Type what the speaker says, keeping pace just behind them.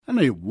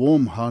a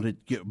warm-hearted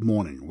good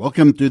morning.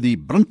 Welcome to the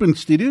Brandpunt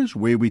Studios,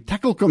 where we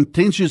tackle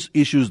contentious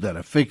issues that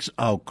affects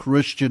our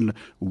Christian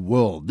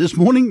world. This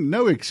morning,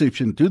 no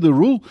exception to the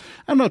rule,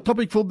 and our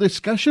topic for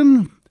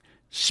discussion,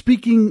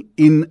 speaking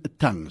in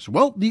tongues.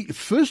 Well, the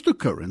first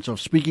occurrence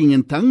of speaking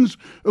in tongues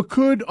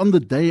occurred on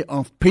the day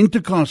of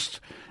Pentecost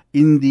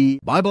in the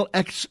Bible,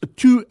 Acts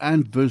 2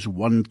 and verse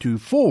 1 to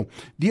 4.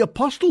 The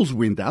apostles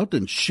went out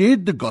and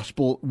shared the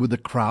gospel with the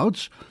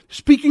crowds,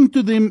 speaking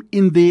to them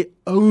in their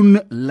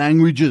own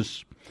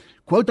languages.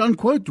 Quote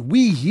unquote,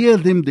 we hear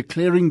them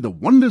declaring the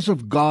wonders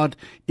of God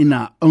in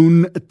our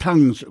own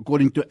tongues,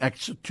 according to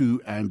Acts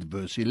 2 and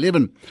verse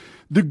 11.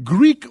 The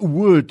Greek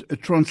word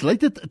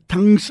translated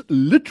tongues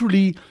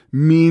literally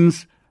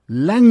means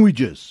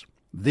languages.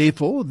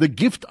 Therefore, the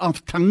gift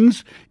of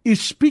tongues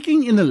is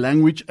speaking in a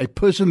language a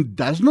person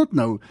does not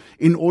know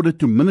in order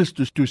to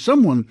minister to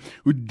someone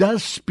who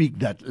does speak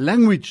that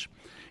language.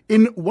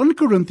 In 1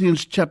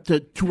 Corinthians chapter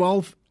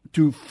 12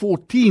 to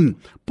 14,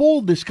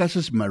 Paul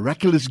discusses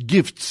miraculous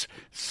gifts,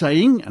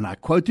 saying, and I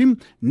quote him,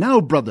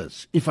 "Now,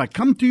 brothers, if I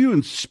come to you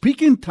and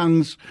speak in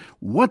tongues,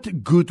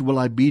 what good will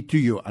I be to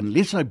you,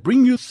 unless I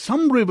bring you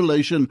some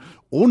revelation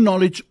or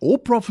knowledge or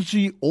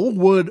prophecy or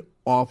word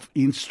of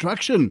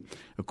instruction,"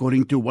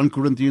 according to 1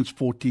 Corinthians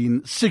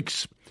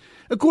 14:6.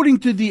 According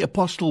to the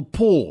Apostle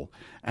Paul,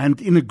 and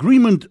in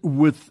agreement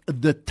with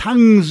the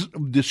tongues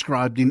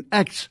described in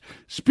Acts,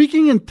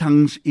 speaking in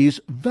tongues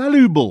is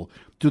valuable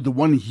to the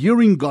one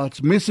hearing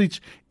God's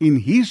message in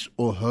his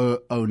or her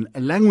own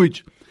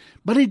language.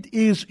 But it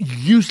is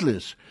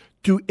useless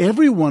to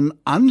everyone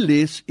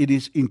unless it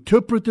is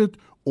interpreted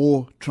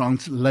or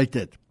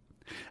translated.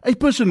 A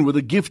person with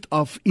a gift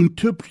of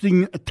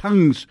interpreting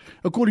tongues,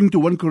 according to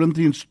 1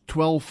 Corinthians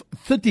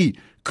 12:30,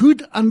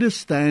 could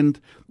understand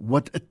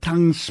what a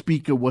tongue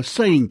speaker was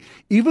saying,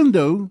 even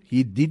though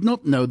he did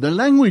not know the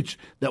language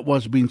that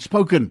was being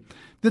spoken.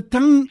 The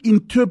tongue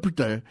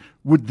interpreter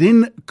would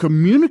then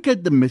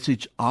communicate the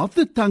message of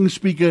the tongue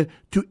speaker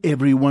to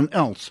everyone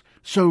else,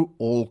 so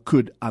all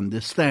could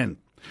understand.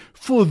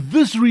 For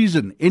this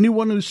reason,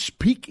 anyone who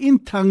speaks in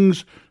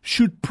tongues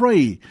should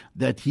pray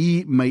that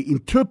he may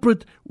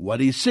interpret what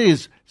he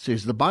says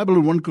the Bible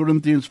in 1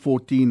 Corinthians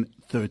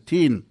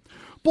 14:13.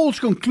 Paul's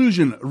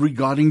conclusion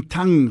regarding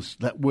tongues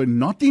that were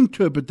not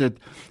interpreted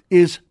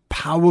is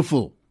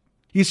powerful.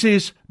 He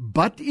says,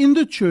 "But in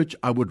the church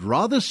I would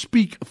rather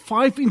speak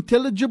 5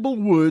 intelligible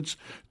words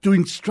to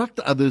instruct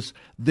others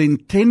than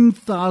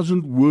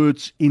 10,000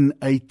 words in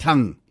a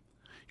tongue."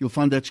 You'll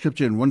find that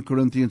scripture in 1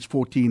 Corinthians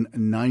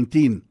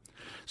 14:19.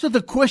 So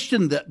the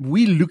question that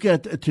we look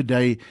at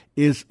today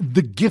is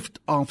the gift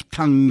of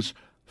tongues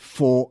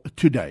for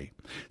today.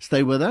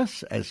 Stay with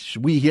us as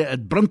we here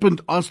at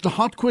Brandpunt ask the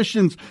hard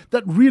questions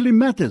that really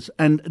matters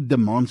and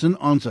demands an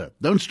answer.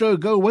 Don't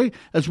go away,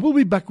 as we'll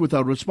be back with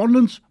our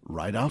respondents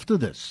right after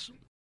this.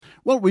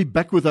 Well, we're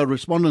back with our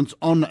respondents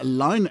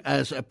online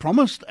as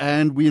promised,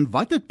 and we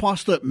invited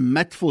Pastor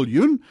Matt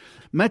Viljoen.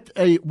 Matt,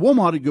 a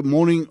warm-hearted good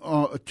morning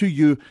to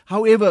you.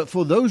 However,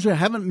 for those who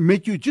haven't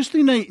met you, just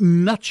in a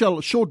nutshell,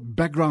 short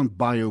background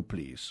bio,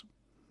 please.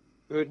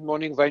 Good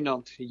morning,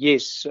 Wynand.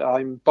 Yes,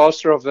 I'm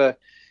pastor of a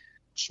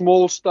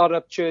small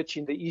startup church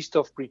in the east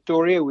of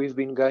Pretoria. We've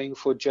been going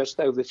for just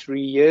over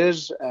 3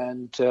 years,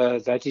 and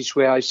that is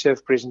where I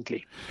serve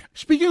presently.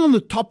 Speaking on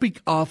the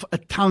topic of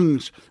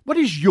tongues, what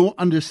is your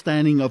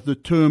understanding of the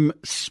term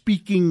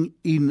speaking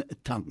in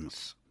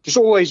tongues? It's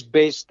always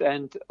best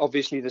and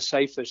obviously the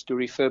safest to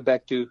refer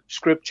back to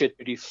Scripture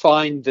to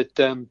define the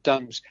term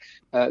tongues.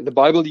 The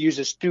Bible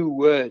uses 2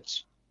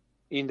 words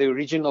in the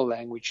original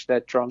language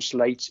that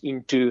translates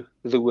into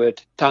the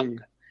word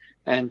tongue.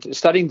 And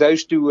studying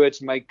those 2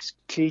 words makes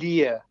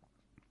clear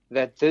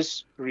that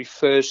this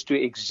refers to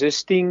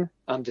existing,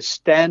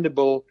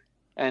 understandable,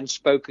 and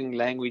spoken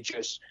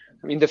languages.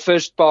 In the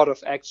first part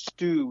of Acts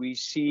 2, we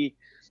see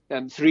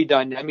 3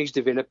 dynamics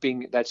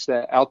developing. That's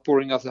the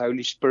outpouring of the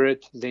Holy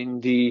Spirit, then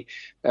the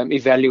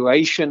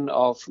evaluation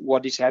of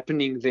what is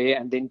happening there,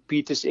 and then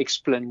Peter's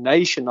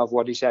explanation of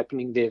what is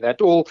happening there.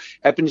 That all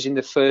happens in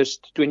the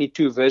first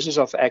 22 verses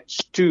of Acts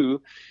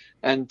 2.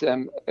 And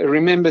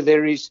remember,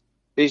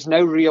 there's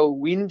no real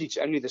wind, it's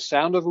only the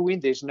sound of a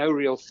wind. There's no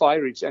real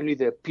fire, it's only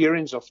the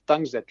appearance of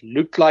tongues that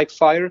look like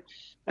fire.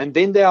 And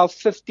then there are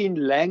 15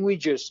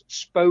 languages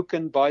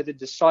spoken by the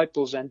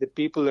disciples, and the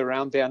people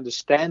around there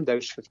understand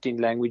those 15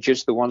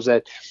 languages, the ones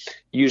that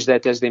use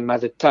that as their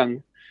mother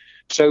tongue.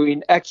 So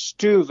in Acts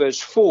 2 verse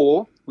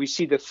 4, we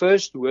see the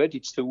first word.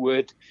 It's the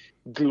word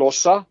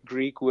glossa,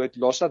 Greek word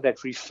glossa,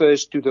 that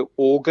refers to the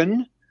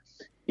organ.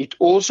 It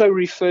also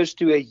refers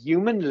to a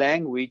human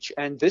language,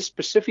 and this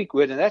specific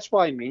word, and that's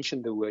why I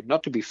mentioned the word,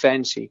 not to be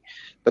fancy,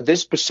 but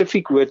this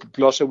specific word,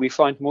 glossa, we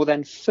find more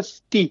than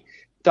 50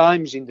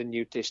 times in the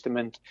New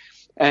Testament.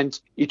 And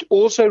it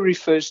also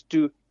refers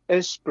to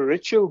a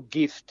spiritual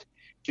gift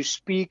to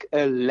speak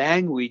a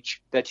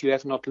language that you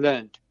have not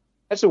learned.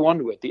 That's the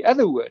one word. The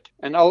other word,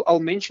 and I'll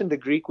mention the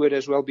Greek word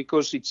as well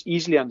because it's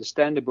easily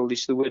understandable,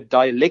 is the word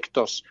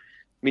dialectos,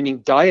 meaning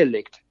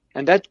dialect.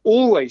 And that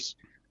always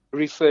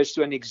refers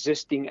to an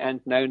existing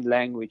and known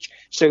language.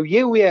 So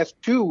here we have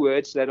two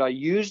words that are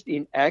used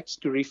in Acts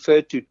to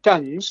refer to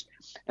tongues,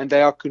 and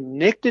they are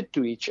connected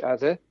to each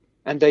other,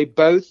 and they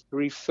both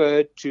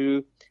refer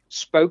to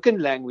spoken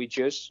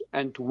languages,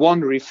 and one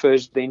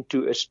refers then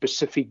to a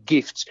specific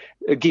gift.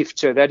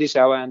 So that is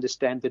how I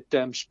understand the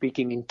term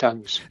speaking in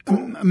tongues.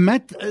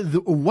 Matt,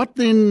 what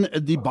then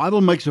the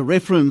Bible makes a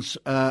reference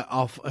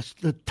of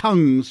the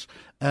tongues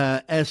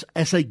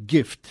as a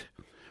gift?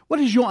 What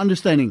is your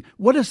understanding?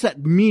 What does that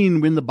mean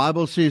when the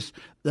Bible says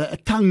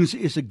tongues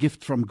is a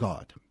gift from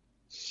God?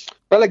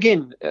 Well,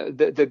 again,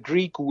 the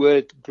Greek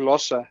word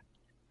glossa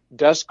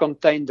does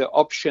contain the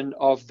option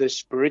of the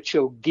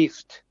spiritual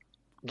gift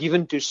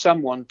given to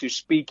someone to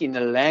speak in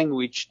a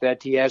language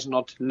that he has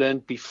not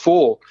learned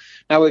before.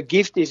 Now, a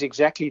gift is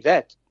exactly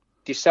that.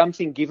 It is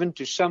something given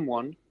to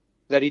someone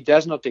that he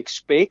does not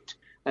expect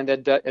and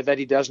that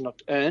he does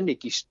not earn.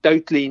 It is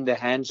totally in the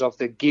hands of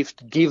the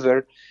gift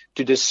giver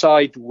to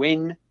decide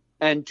when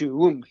and to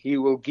whom he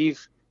will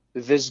give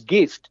this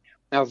gift.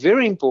 Now,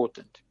 very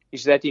important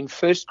is that in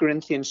 1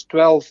 Corinthians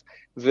 12,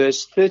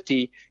 verse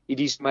 30, it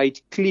is made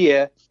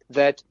clear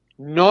that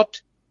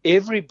not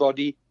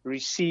everybody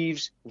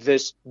receives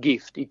this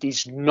gift. It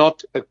is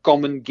not a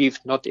common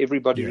gift. Not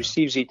everybody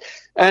receives it.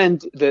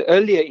 And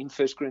earlier in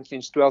 1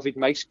 Corinthians 12, it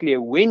makes clear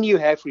when you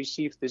have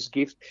received this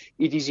gift,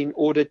 it is in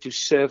order to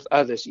serve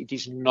others. It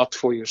is not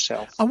for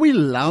yourself. Are we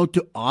allowed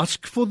to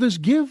ask for this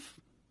gift?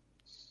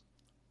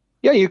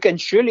 Yeah, you can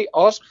surely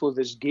ask for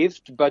this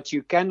gift, but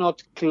you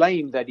cannot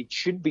claim that it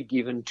should be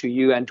given to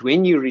you. And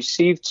when you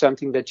received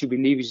something that you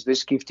believe is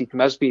this gift, it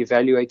must be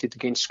evaluated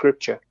against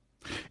Scripture.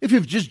 If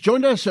you've just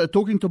joined us,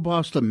 talking to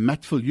Pastor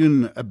Matt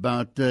Viljoen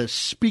about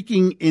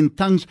speaking in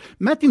tongues.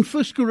 Matt, in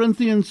 1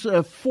 Corinthians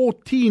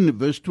 14,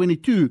 verse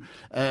 22,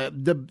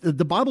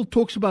 the Bible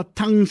talks about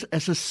tongues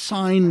as a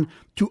sign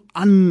to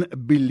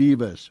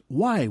unbelievers.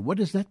 Why? What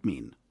does that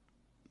mean?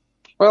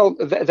 Well,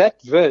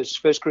 that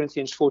verse, 1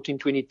 Corinthians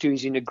 14:22,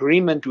 is in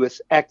agreement with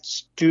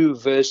Acts 2,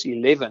 verse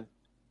 11,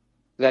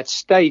 that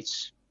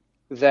states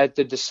that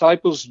the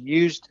disciples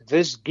used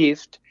this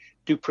gift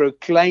to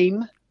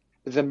proclaim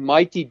the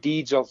mighty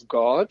deeds of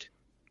God.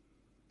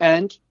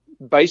 And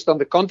based on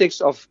the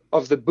context of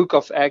the book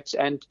of Acts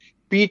and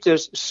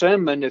Peter's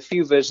sermon a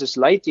few verses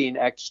later in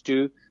Acts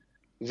 2,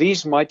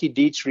 these mighty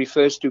deeds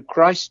refers to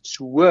Christ's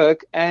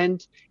work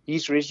and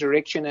his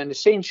resurrection and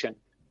ascension.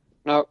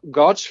 Now,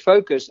 God's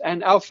focus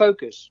and our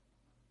focus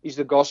is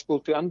the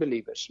gospel to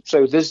unbelievers.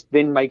 So this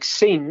then makes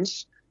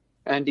sense,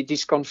 and it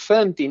is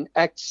confirmed in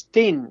Acts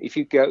 10. If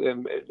you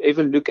go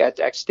ever look at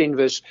Acts 10,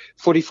 verse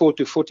 44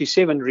 to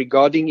 47,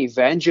 regarding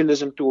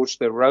evangelism towards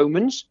the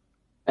Romans,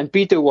 and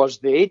Peter was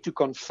there to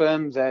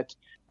confirm that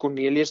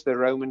Cornelius, the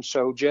Roman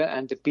soldier,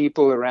 and the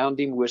people around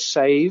him were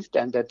saved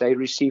and that they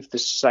received the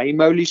same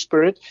Holy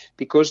Spirit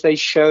because they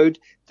showed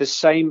the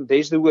same,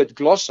 there's the word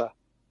glossa,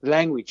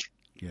 language.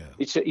 Yeah.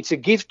 It's a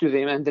gift to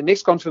them. And the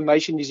next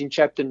confirmation is in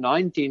chapter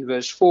 19,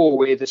 verse 4,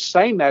 where the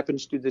same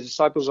happens to the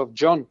disciples of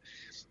John,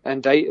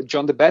 and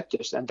John the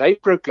Baptist, and they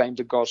proclaimed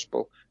the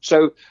gospel.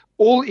 So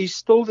all is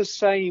still the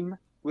same,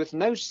 with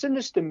no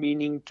sinister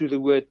meaning to the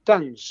word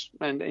tongues.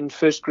 And in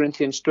 1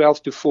 Corinthians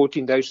 12 to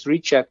 14, those three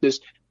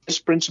chapters, this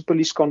principle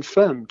is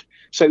confirmed.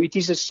 So it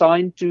is a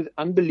sign to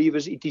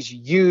unbelievers. It is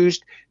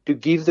used to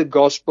give the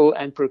gospel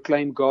and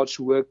proclaim God's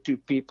work to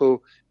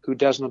people who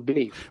does not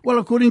believe. Well,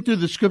 according to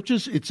the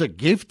scriptures, it's a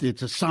gift.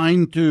 It's a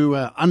sign to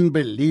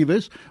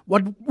unbelievers.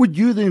 What would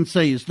you then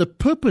say is the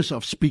purpose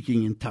of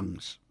speaking in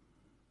tongues?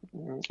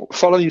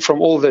 Following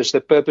from all this,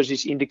 the purpose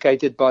is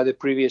indicated by the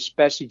previous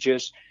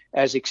passages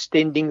as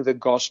extending the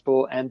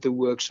gospel and the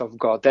works of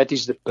God. That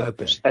is the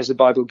purpose, as the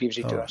Bible gives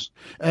it to us.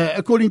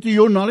 According to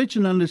your knowledge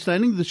and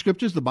understanding, the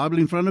scriptures, the Bible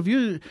in front of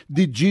you,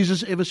 did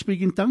Jesus ever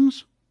speak in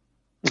tongues?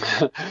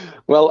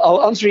 Well,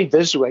 I'll answer it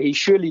this way. He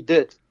surely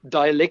did.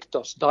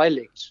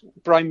 Dialects,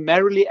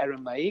 primarily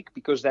Aramaic,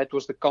 because that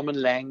was the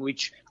common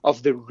language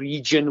of the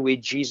region where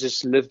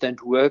Jesus lived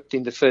and worked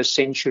in the first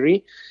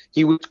century.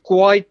 He would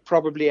quite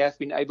probably have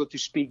been able to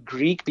speak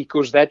Greek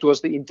because that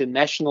was the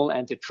international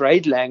and the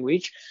trade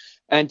language.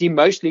 And he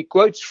mostly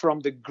quotes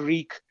from the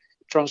Greek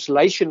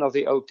translation of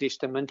the Old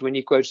Testament when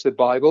he quotes the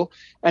Bible,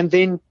 and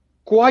then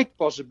quite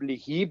possibly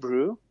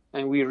Hebrew.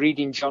 And we read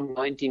in John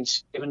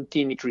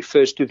 19:17, it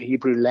refers to the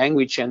Hebrew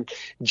language. And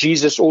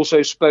Jesus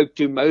also spoke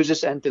to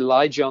Moses and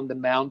Elijah on the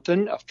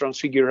mountain of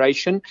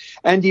transfiguration.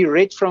 And he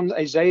read from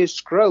Isaiah's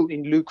scroll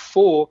in Luke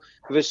 4,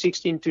 verse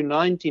 16 to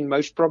 19,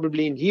 most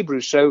probably in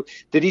Hebrew. So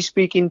did he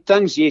speak in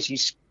tongues? Yes, he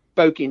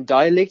spoke in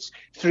dialects,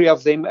 three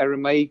of them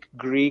Aramaic,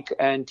 Greek,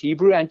 and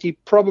Hebrew. And he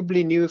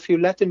probably knew a few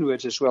Latin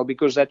words as well,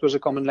 because that was a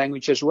common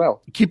language as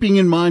well. Keeping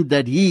in mind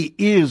that he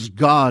is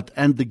God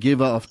and the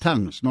giver of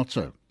tongues, not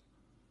so?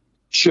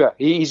 Sure,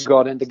 he is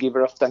God and the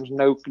giver of tongues.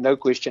 No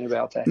question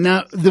about that.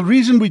 Now, the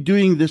reason we're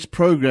doing this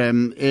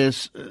program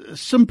is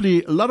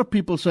simply a lot of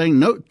people saying,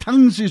 no,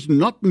 tongues is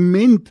not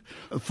meant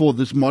for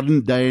this modern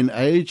day and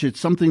age.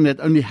 It's something that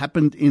only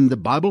happened in the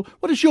Bible.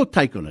 What is your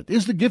take on it?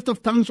 Is the gift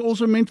of tongues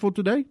also meant for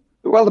today?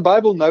 Well, the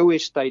Bible nowhere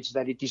states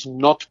that it is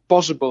not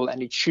possible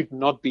and it should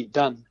not be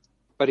done.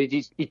 But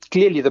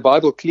the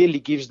Bible clearly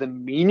gives the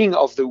meaning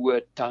of the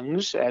word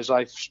tongues, as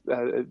I've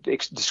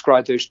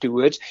described those two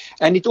words.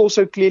 And it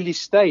also clearly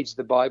states,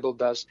 the Bible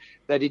does,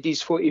 that it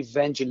is for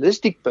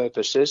evangelistic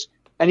purposes.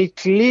 And it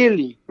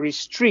clearly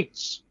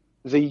restricts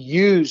the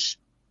use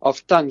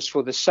of tongues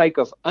for the sake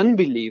of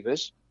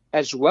unbelievers,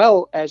 as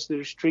well as the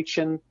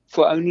restriction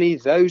for only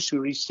those who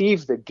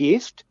receive the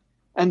gift,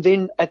 and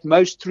then at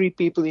most 3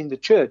 people in the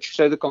church.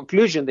 So the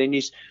conclusion then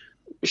is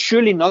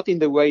surely not in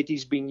the way it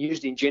is being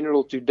used in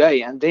general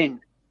today. And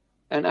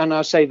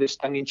I say this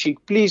tongue in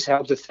cheek, please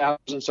help the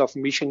thousands of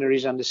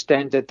missionaries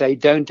understand that they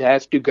don't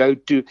have to go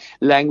to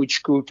language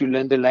school to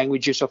learn the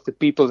languages of the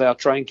people they are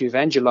trying to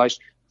evangelize.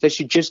 They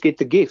should just get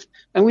the gift.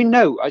 And we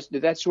know,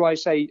 that's why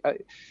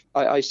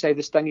I say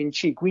this tongue in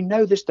cheek. We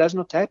know this does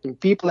not happen.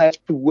 People have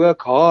to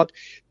work hard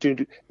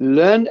to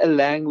learn a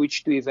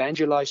language, to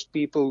evangelize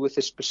people with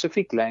a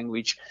specific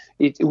language.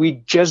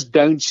 We just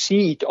don't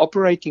see it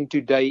operating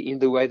today in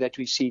the way that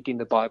we see it in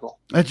the Bible.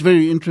 That's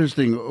very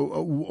interesting.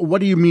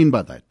 What do you mean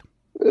by that?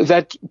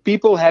 That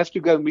people have to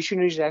go,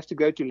 missionaries have to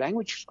go to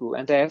language school,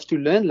 and they have to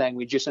learn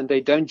languages, and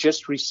they don't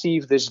just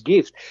receive this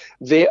gift.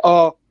 There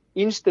are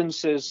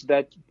instances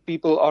that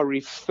people are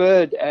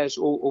referred as,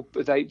 or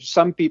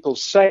some people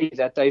say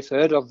that they've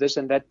heard of this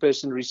and that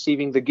person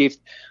receiving the gift.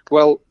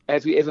 Well,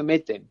 have you ever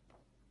met them?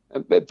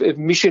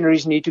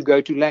 Missionaries need to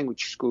go to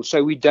language school.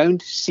 So we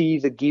don't see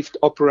the gift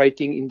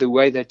operating in the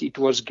way that it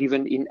was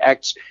given in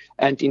Acts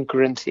and in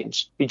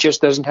Corinthians. It just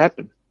doesn't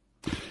happen.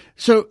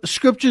 So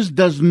Scriptures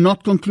does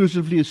not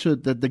conclusively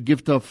assert that the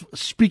gift of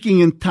speaking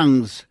in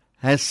tongues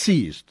has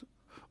ceased,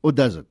 or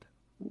does it?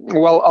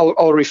 Well,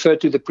 I'll refer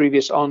to the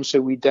previous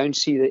answer. We don't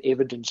see the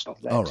evidence of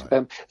that. All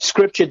right.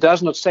 Scripture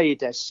does not say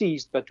it has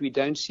ceased, but we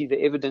don't see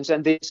the evidence.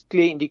 And there's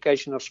clear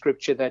indication of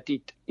Scripture that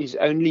it is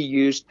only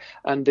used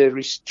under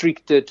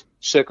restricted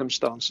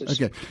circumstances.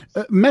 Okay.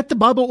 Matt, the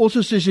Bible also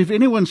says if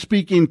anyone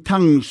speak in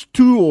tongues,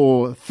 2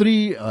 or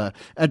 3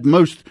 at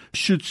most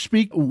should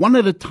speak one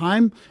at a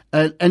time.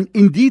 And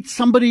indeed,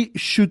 somebody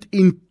should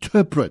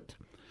interpret.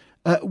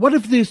 What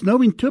if there's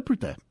no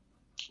interpreter?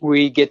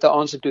 We get the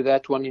answer to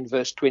that one in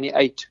verse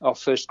 28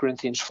 of 1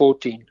 Corinthians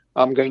 14.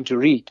 I'm going to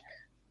read.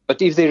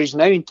 But if there is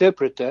no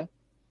interpreter,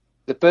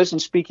 the person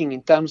speaking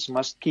in tongues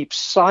must keep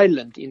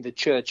silent in the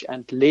church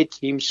and let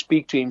him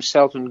speak to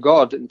himself and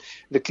God. And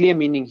the clear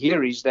meaning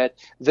here is that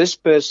this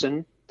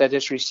person that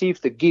has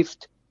received the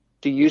gift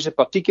to use a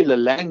particular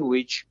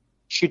language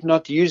should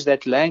not use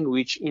that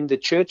language in the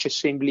church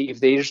assembly if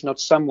there is not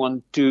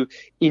someone to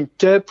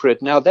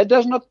interpret. Now, that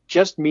does not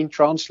just mean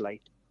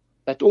translate.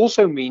 That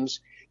also means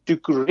to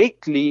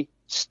correctly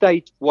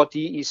state what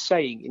he is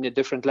saying in a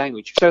different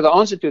language. So the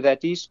answer to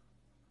that is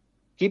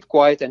keep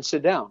quiet and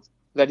sit down.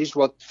 That is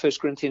what 1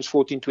 Corinthians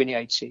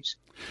 14:28 says.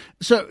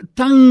 So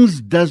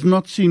tongues does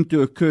not seem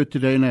to occur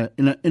today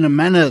in a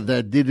manner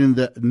that did in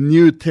the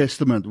New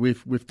Testament.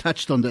 We've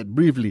touched on that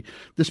briefly,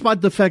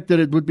 despite the fact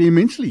that it would be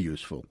immensely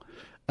useful.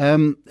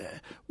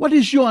 What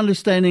is your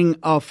understanding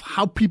of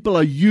how people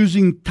are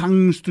using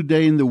tongues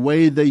today in the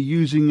way they're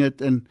using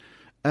it, and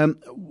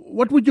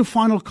what would your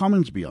final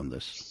comments be on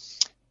this?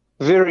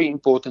 Very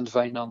important,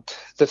 Wynand.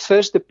 The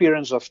first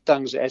appearance of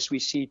tongues as we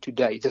see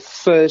today, the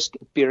first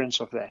appearance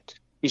of that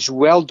is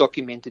well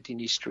documented in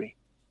history.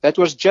 That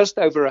was just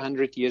over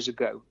 100 years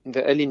ago, in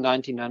the early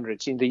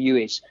 1900s in the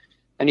US.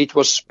 And it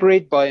was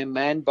spread by a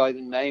man by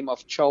the name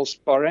of Charles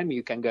Parham.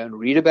 You can go and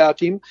read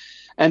about him.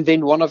 And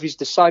then one of his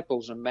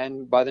disciples, a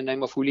man by the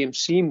name of William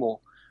Seymour.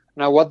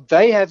 Now, what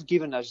they have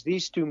given us,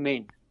 these two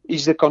men,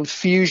 is the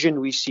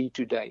confusion we see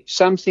today.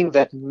 Something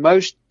that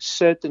most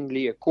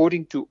certainly,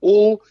 according to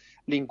all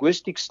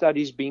linguistic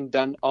studies being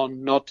done, are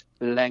not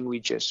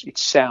languages.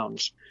 It's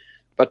sounds.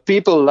 But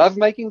people love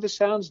making the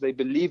sounds. They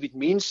believe it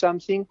means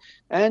something.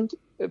 And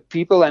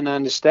people, and I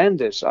understand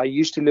this, I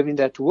used to live in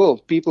that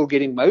world. People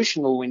get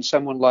emotional when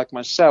someone like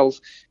myself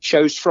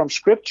shows from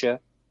Scripture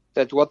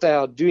that what they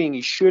are doing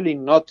is surely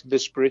not the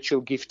spiritual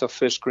gift of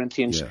 1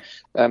 Corinthians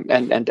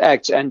and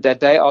Acts, and that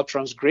they are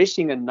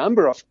transgressing a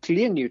number of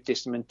clear New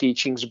Testament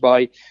teachings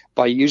by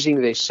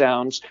using their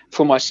sounds.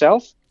 For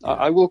myself,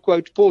 I will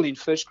quote Paul in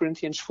 1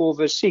 Corinthians 4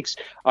 verse 6,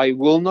 I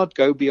will not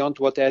go beyond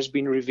what has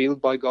been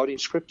revealed by God in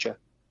Scripture.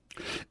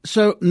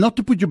 So, not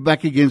to put you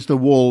back against the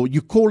wall,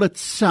 you call it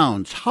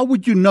sounds. How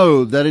would you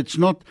know that it's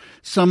not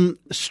some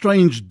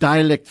strange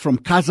dialect from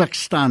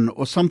Kazakhstan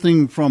or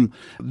something from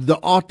the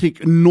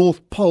Arctic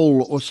North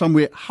Pole or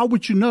somewhere? How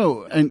would you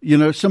know? And,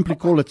 simply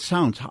call it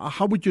sounds.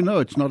 How would you know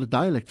it's not a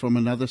dialect from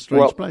another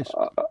strange place?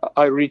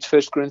 I read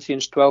 1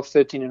 Corinthians 12,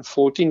 13, and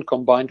 14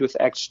 combined with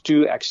Acts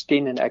 2, Acts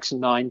 10, and Acts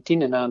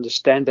 19, and I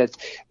understand that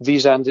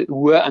these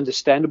were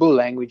understandable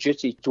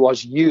languages. It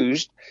was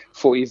used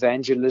for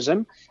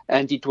evangelism,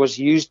 and it was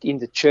used in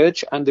the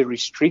church under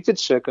restricted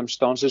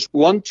circumstances,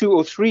 1, 2,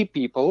 or 3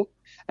 people,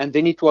 and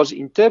then it was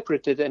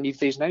interpreted, and if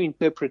there's no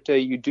interpreter,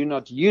 you do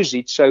not use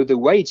it. So the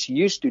way it's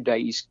used today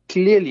is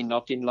clearly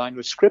not in line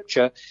with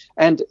Scripture,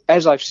 and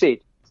as I've said,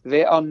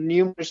 there are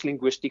numerous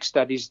linguistic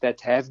studies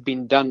that have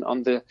been done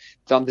on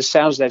the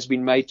sounds that's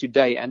been made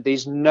today, and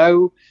there's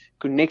no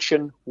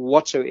connection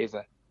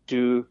whatsoever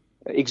to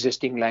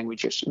existing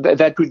languages.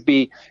 That would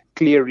be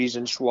clear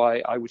reasons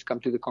why I would come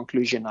to the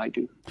conclusion I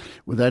do.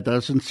 With that,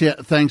 sincere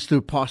thanks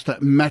to Pastor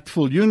Matt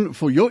Viljoen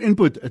for your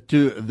input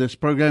to this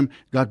program.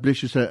 God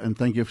bless you, sir, and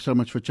thank you so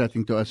much for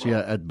chatting to us here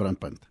at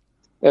Brandpunt.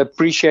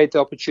 Appreciate the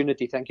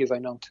opportunity. Thank you,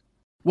 Wynand.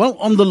 Well,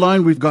 on the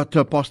line, we've got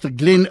Pastor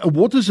Glenn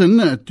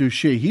Waterson to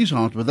share his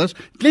heart with us.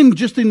 Glenn,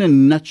 just in a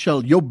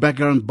nutshell, your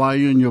background,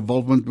 bio, and your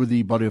involvement with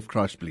the body of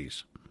Christ,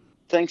 please.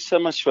 Thanks so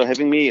much for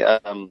having me.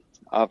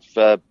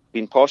 I've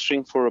been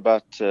pastoring for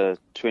about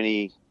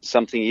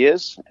 20-something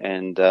years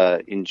and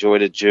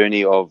enjoyed a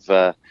journey of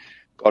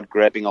God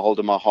grabbing a hold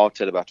of my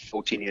heart at about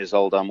 14 years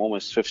old. I'm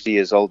almost 50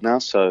 years old now,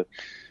 so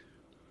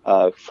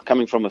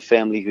coming from a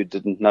family who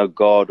didn't know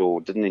God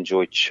or didn't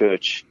enjoy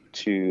church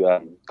to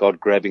God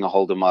grabbing a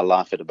hold of my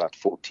life at about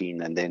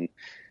 14 and then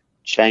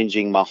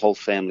changing my whole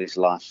family's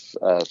life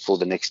for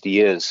the next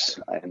years,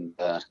 and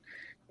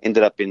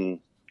ended up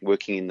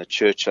working in the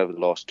church over the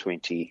last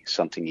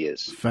 20-something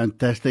years.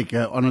 Fantastic.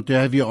 Honored to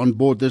have you on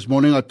board this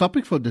morning. Our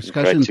topic for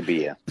discussion, great to be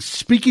here.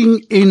 Speaking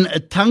in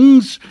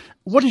tongues.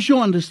 What is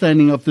your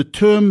understanding of the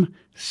term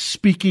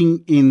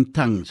speaking in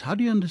tongues? How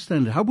do you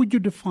understand it? How would you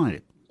define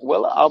it?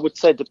 Well, I would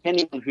say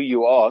depending on who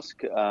you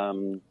ask,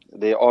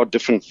 there are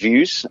different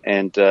views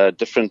and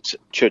different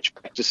church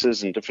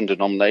practices and different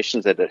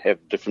denominations that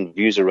have different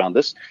views around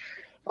this.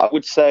 I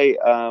would say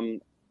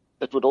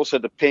it would also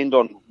depend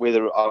on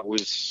whether I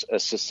was a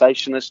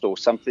cessationist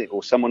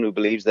or someone who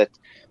believes that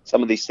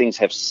some of these things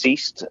have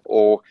ceased,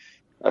 or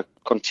a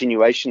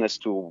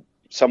continuationist, or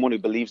someone who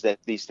believes that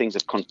these things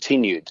have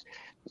continued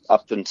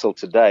up until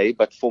today.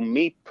 But for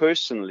me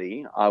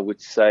personally, I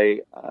would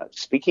say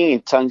speaking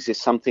in tongues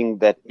is something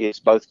that is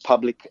both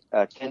public,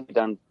 can be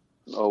done,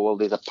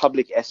 there's a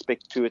public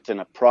aspect to it and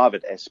a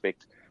private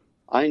aspect.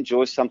 I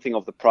enjoy something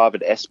of the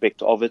private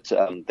aspect of it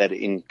that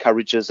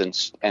encourages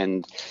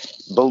and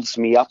builds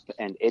me up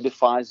and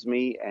edifies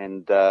me,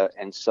 and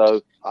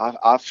so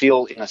I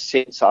feel, in a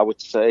sense, I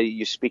would say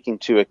you're speaking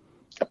to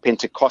a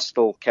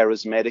Pentecostal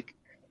charismatic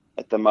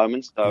at the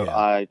moment. So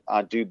yeah.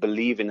 I do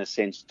believe, in a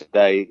sense,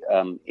 today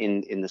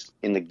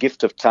in the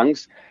gift of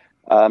tongues.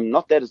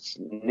 Not that it's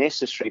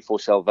necessary for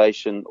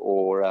salvation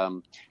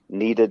or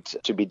needed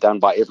to be done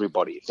by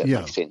everybody, if that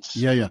makes sense.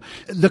 Yeah.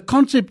 The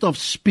concept of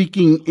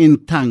speaking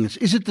in tongues,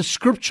 is it the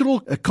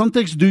scriptural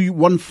context? Do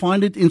one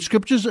find it in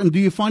scriptures, and do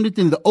you find it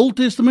in the Old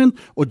Testament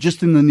or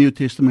just in the New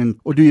Testament,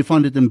 or do you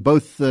find it in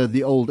both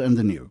the Old and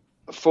the New?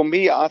 For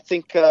me, I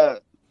think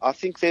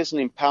there's an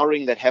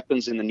empowering that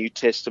happens in the New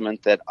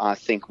Testament that I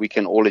think we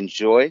can all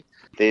enjoy.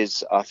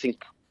 There's, I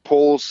think,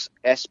 Paul's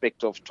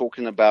aspect of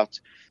talking about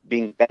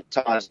being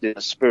baptized in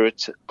the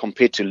Spirit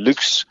compared to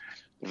Luke's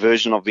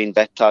version of being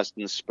baptized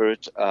in the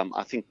Spirit.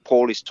 I think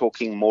Paul is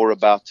talking more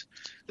about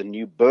the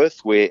new birth,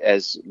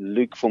 whereas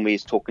Luke, for me,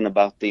 is talking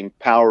about the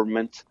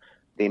empowerment,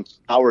 the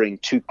empowering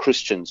to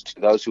Christians,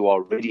 to those who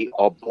already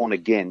are born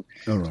again,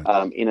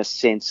 in a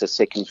sense, a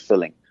second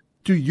filling.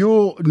 To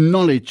your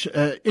knowledge,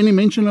 any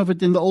mention of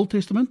it in the Old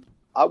Testament?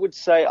 I would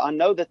say I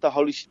know that the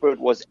Holy Spirit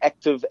was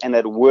active and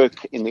at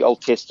work in the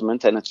Old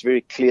Testament, and it's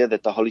very clear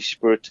that the Holy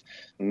Spirit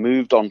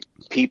moved on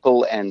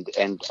people and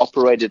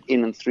operated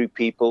in and through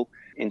people.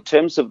 In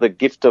terms of the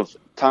gift of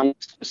tongues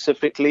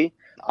specifically,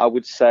 I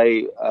would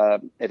say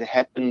it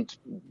happened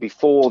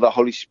before the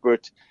Holy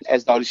Spirit,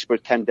 as the Holy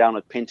Spirit came down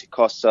at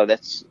Pentecost. So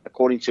that's,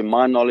 according to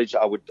my knowledge,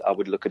 I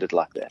would look at it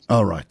like that.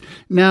 All right.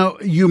 Now,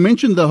 you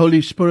mentioned the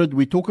Holy Spirit.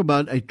 We talk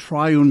about a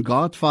triune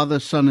God, Father,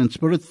 Son, and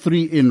Spirit,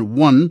 3 in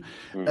 1.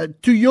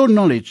 To your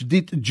knowledge,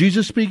 did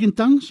Jesus speak in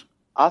tongues?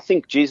 I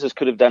think Jesus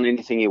could have done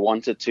anything he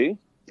wanted to.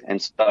 And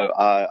so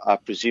I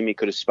presume he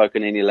could have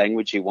spoken any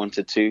language he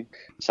wanted to.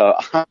 So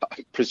I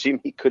presume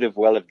he could have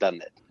well have done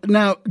that.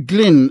 Now,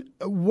 Glenn,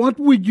 what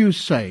would you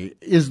say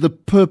is the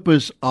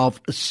purpose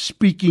of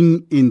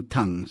speaking in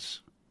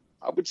tongues?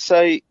 I would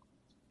say,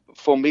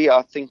 for me,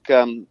 I think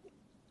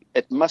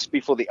it must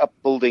be for the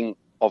upbuilding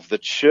of the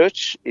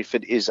church if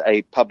it is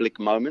a public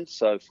moment.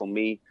 So for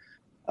me,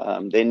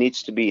 there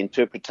needs to be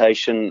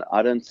interpretation.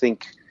 I don't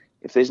think,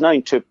 if there's no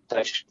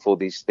interpretation for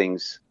these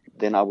things,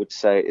 then I would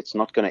say it's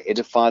not going to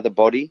edify the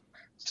body.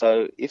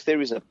 So if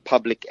there is a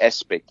public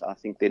aspect, I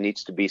think there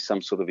needs to be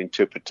some sort of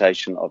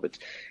interpretation of it.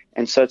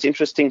 And so it's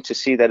interesting to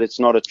see that it's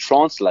not a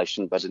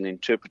translation, but an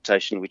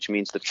interpretation, which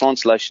means the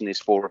translation is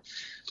for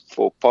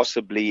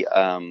possibly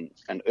an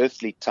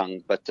earthly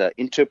tongue, but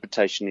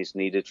interpretation is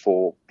needed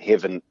for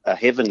a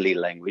heavenly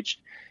language.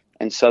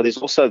 And so there's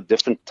also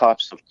different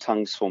types of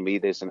tongues for me.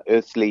 There's an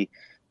earthly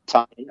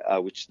tongue,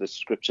 which the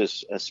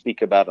scriptures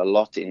speak about a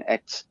lot in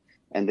Acts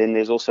And then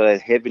there's also a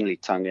heavenly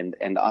tongue,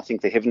 and I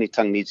think the heavenly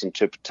tongue needs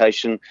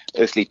interpretation,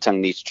 earthly tongue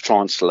needs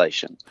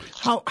translation.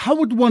 How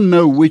would one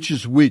know which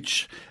is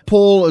which?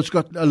 Paul has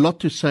got a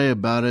lot to say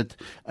about it,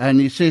 and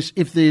he says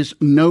if there's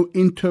no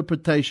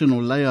interpretation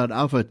or layout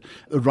of it,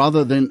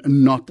 rather than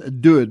not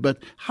do it.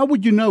 But how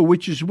would you know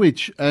which is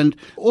which? And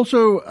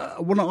also,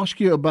 I want to ask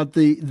you about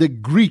the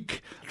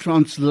Greek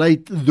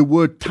translate the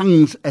word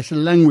tongues as a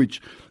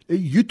language.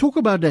 You talk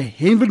about a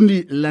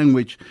heavenly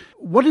language.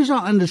 What is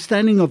our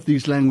understanding of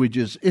these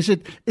languages? Is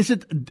it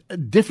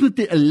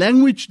definitely a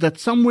language that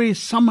somewhere,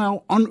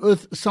 somehow on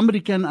earth, somebody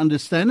can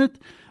understand it,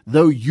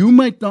 though you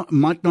might not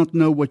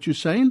know what you're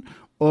saying?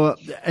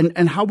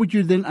 And how would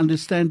you then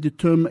understand the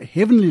term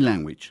heavenly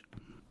language?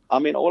 I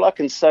mean, all I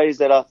can say is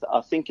that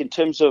I think in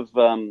terms of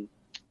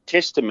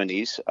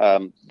testimonies,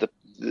 there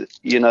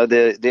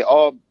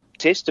are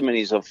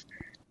testimonies of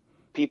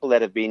people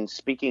that have been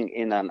speaking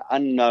in an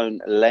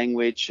unknown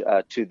language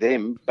to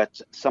them,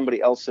 but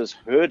somebody else has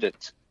heard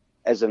it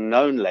as a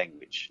known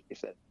language,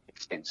 if that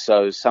makes sense.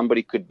 So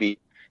somebody could be,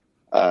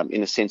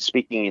 in a sense,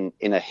 speaking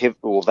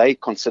or they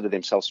consider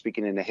themselves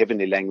speaking in a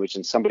heavenly language,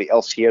 and somebody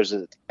else hears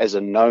it as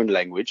a known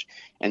language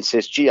and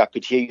says, "Gee, I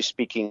could hear you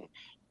speaking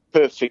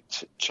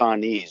perfect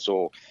Chinese,"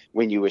 or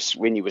when you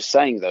were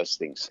saying those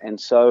things. And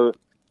so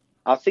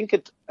I think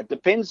it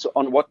depends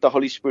on what the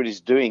Holy Spirit is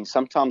doing.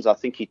 Sometimes I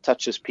think he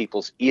touches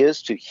people's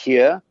ears to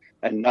hear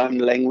a known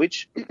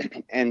language,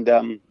 and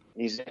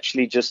he's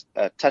actually just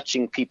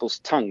touching people's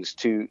tongues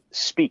to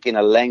speak in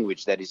a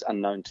language that is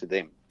unknown to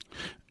them.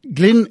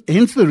 Glenn,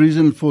 hence the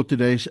reason for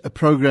today's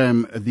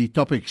program, the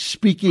topic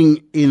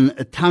speaking in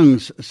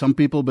tongues. Some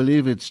people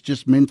believe it's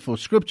just meant for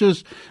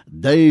scriptures,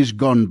 days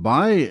gone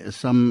by.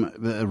 Some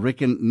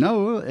reckon,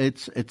 no,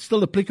 it's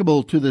still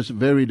applicable to this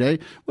very day.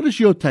 What is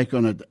your take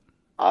on it?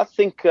 I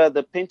think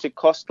the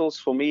Pentecostals,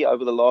 for me,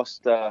 over the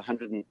last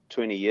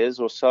 120 years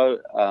or so,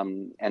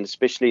 and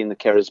especially in the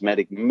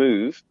charismatic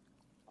move,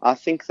 I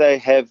think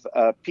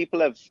people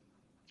have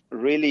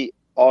really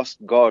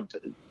asked God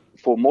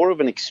for more of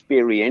an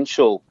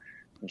experiential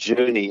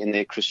journey in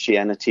their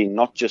Christianity,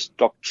 not just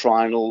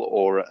doctrinal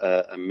or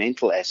a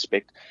mental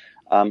aspect.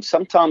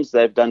 Sometimes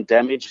they've done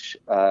damage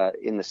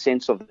in the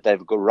sense of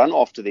they've run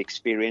after the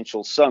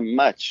experiential so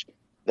much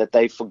that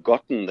they've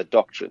forgotten the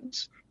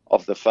doctrines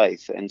of the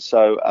faith. And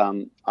so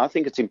I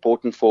think it's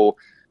important for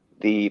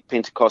the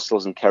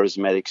Pentecostals and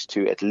charismatics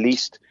to at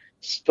least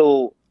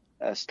still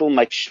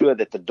make sure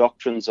that the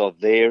doctrines are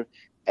there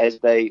as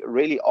they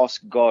really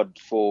ask God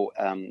for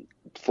a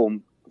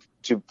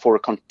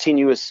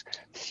continuous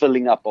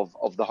filling up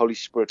of the Holy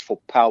Spirit for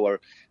power.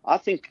 I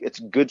think it's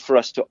good for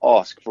us to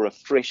ask for a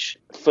fresh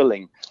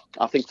filling.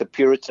 I think the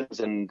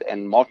Puritans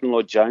and Martin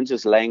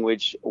Lloyd-Jones's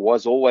language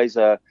was always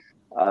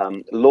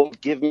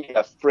Lord, give me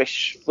a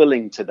fresh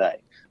filling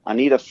today. I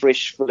need a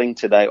fresh filling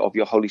today of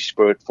your Holy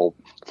Spirit for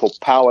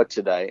power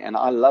today. And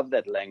I love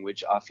that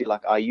language. I feel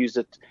like I use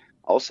it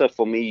also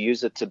for me,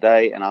 use it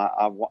today. And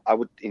I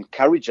would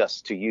encourage us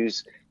to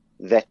use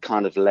that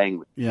kind of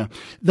language. Yeah.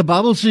 The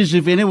Bible says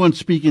if anyone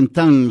speak in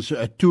tongues,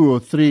 2 or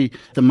 3,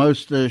 the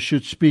most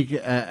should speak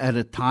at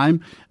a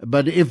time.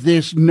 But if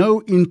there's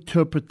no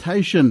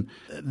interpretation,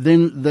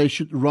 then they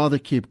should rather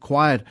keep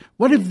quiet.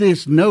 What if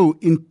there's no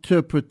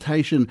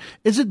interpretation?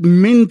 Is it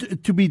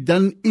meant to be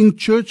done in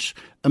church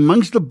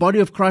amongst the body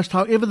of Christ?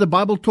 However, the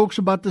Bible talks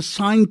about the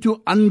sign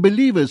to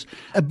unbelievers.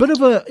 A bit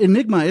of an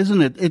enigma,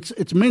 isn't it?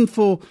 It's meant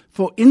for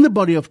in the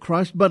body of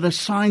Christ, but a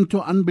sign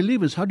to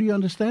unbelievers. How do you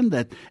understand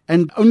that?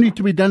 And only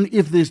to be done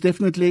if there's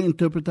definitely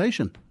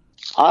interpretation.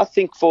 I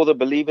think for the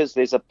believers,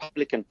 there's a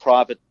public and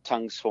private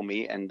tongues for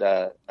me, and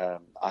I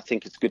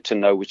think it's good to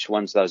know which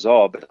ones those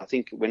are. But I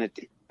think when it's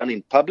done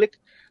in public,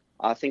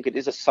 I think it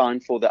is a sign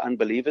for the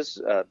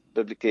unbelievers.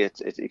 Biblically,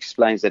 it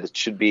explains that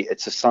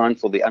it's a sign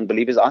for the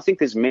unbelievers. I think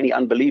there's many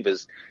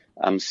unbelievers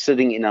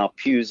sitting in our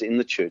pews in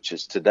the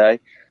churches today.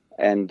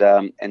 And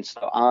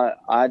so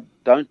I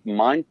don't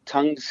mind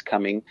tongues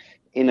coming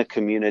in a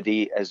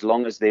community as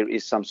long as there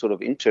is some sort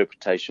of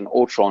interpretation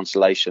or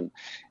translation,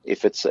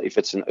 if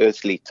it's an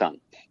earthly tongue,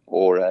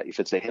 or if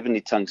it's a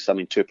heavenly tongue, some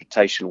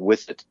interpretation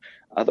with it.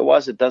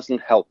 Otherwise, it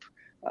doesn't help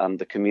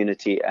the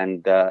community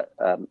and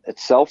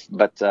itself,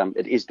 but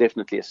it is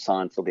definitely a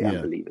sign for the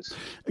unbelievers.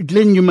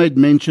 Glenn, you made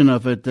mention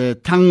of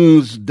it.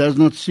 Tongues does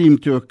not seem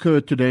to occur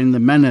today in the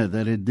manner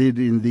that it did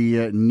in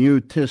the New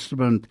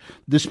Testament,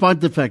 despite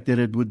the fact that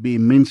it would be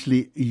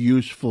immensely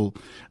useful.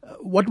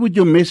 What would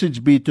your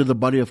message be to the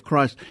body of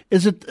Christ?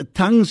 Is it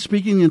tongues,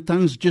 speaking in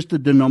tongues, just a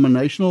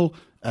denominational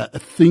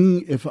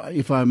thing,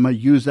 if I may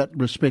use that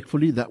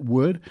respectfully, that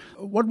word?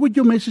 What would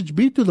your message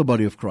be to the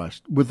body of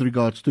Christ with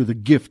regards to the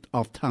gift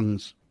of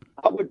tongues?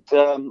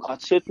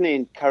 I'd certainly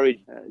encourage,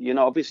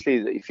 obviously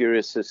if you're a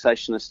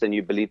cessationist and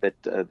you believe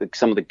that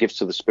some of the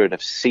gifts of the Spirit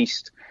have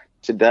ceased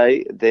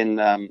today, then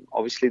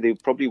obviously there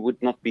probably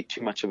would not be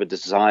too much of a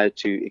desire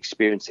to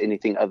experience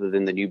anything other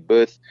than the new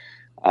birth.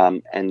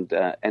 And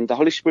the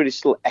Holy Spirit is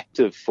still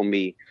active for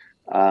me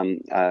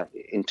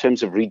in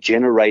terms of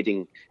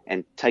regenerating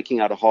and taking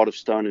out a heart of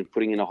stone and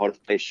putting in a heart of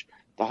flesh.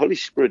 The the Holy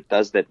Spirit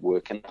does that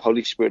work, and the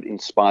Holy Spirit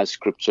inspires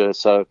Scripture.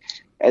 So,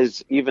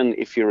 as even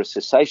if you're a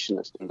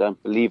cessationist and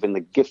don't believe in the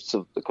gifts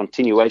of the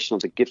continuation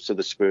of the gifts of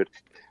the Spirit,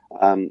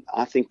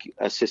 I think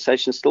a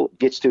cessation still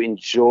gets to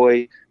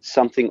enjoy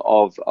something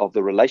of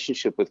the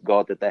relationship with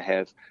God that they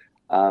have.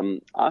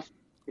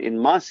 In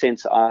my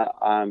sense,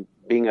 I'm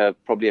being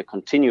probably a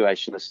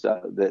continuationist,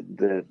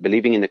 the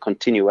believing in the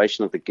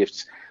continuation of the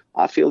gifts.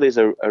 I feel there's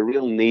a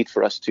real need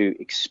for us to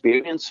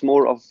experience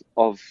more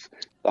of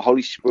the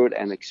Holy Spirit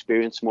and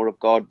experience more of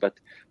God, but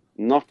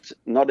not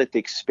at the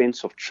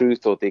expense of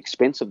truth or the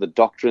expense of the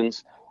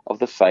doctrines of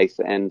the faith.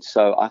 And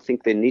so I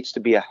think there needs to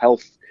be a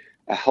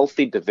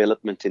healthy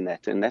development in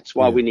that, and that's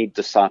why we need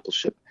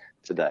discipleship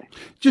today.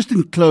 Just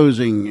in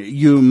closing,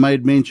 you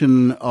made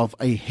mention of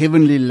a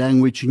heavenly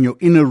language in your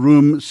inner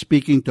room,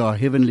 speaking to our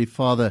Heavenly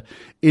Father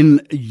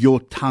in your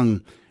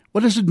tongue.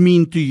 What does it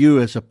mean to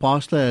you as a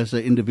pastor, as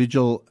an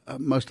individual,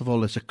 most of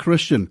all as a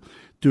Christian,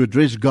 to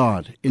address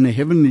God in a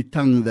heavenly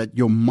tongue that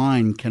your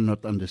mind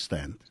cannot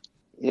understand?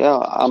 Yeah,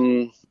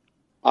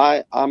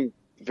 I'm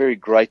very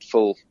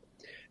grateful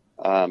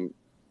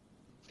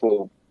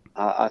for.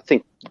 I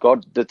think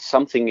God did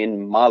something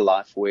in my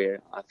life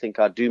where I think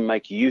I do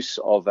make use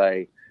of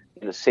in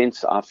a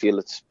sense, I feel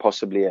it's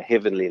possibly a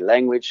heavenly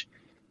language.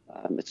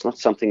 It's not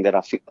something that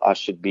I feel I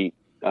should be.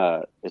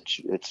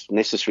 It's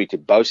necessary to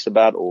boast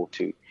about or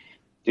to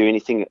do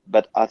anything,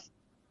 but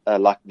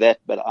like that.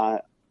 But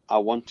I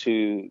want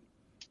to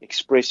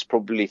express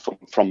probably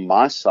from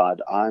my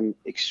side, I'm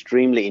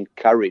extremely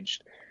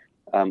encouraged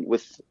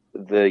with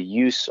the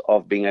use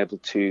of being able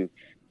to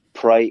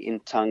pray in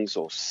tongues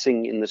or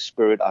sing in the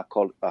Spirit. I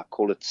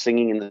call it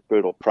singing in the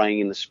Spirit or praying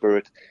in the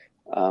Spirit,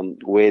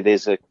 where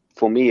there's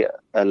for me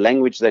a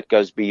language that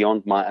goes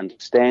beyond my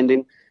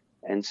understanding.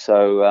 And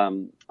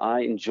so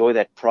I enjoy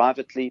that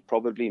privately,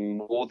 probably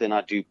more than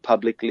I do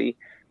publicly,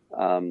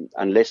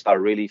 unless I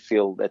really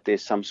feel that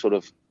there's some sort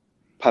of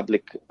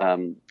public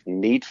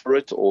need for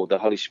it, or the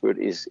Holy Spirit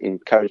is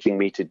encouraging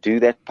me to do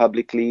that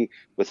publicly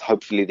with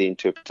hopefully the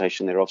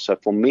interpretation thereof. So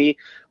for me,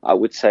 I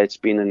would say it's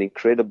been an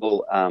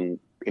incredible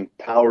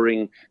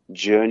empowering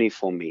journey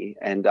for me,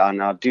 and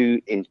I do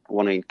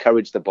want to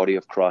encourage the body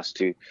of Christ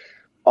to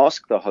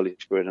ask the Holy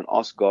Spirit and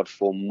ask God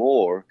for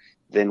more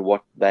than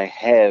what they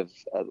have,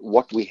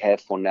 what we have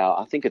for now.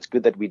 I think it's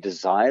good that we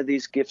desire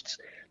these gifts,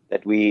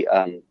 that we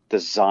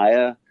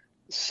desire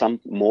some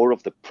more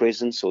of the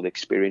presence or the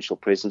experiential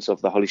presence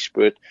of the Holy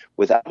Spirit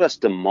without us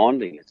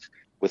demanding it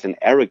with an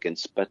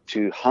arrogance, but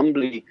to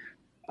humbly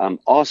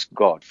ask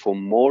God for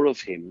more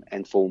of Him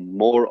and for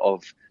more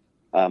of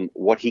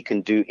what He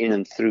can do in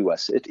and through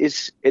us. It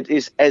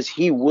is as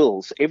He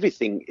wills.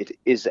 Everything it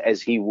is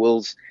as He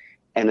wills,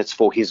 and it's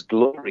for His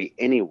glory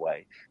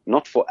anyway,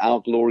 not for our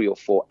glory or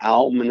for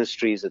our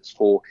ministries. It's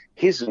for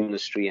His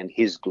ministry and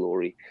His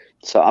glory.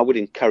 So I would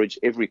encourage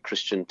every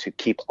Christian to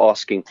keep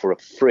asking for a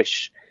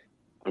fresh,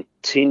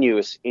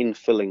 continuous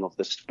infilling of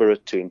the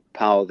Spirit to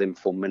empower them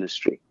for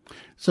ministry.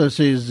 So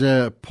says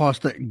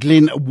Pastor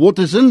Glenn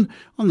Waterson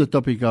on the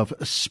topic of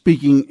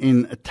speaking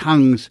in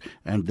tongues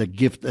and the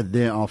gift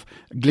thereof.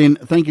 Glenn,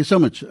 thank you so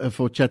much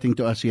for chatting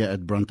to us here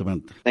at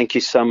Brunteman. Thank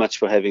you so much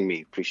for having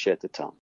me. Appreciate the time.